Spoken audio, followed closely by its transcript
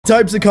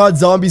types of COD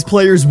Zombies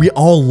players we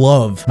all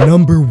love.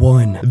 Number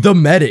 1, the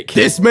medic.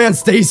 This man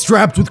stays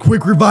strapped with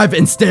quick revive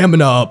and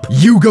stamina up.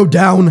 You go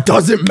down,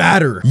 doesn't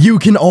matter. You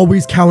can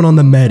always count on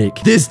the medic.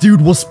 This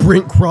dude will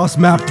sprint cross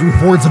map through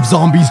hordes of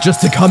zombies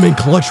just to come in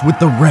clutch with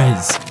the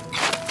res.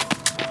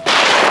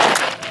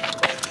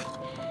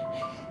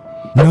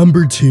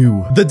 Number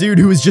 2, the dude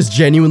who is just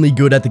genuinely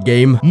good at the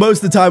game.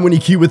 Most of the time when you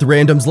queue with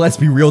randoms, let's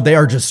be real, they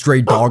are just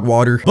straight dog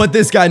water. But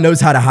this guy knows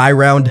how to high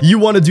round. You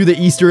want to do the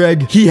Easter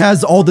egg? He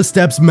has all the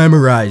steps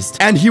memorized,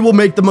 and he will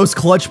make the most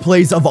clutch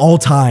plays of all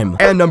time.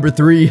 And number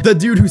 3, the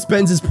dude who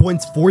spends his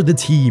points for the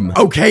team.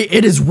 Okay,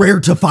 it is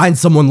rare to find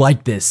someone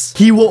like this.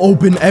 He will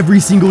open every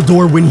single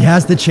door when he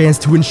has the chance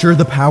to ensure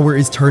the power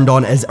is turned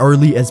on as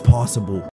early as possible.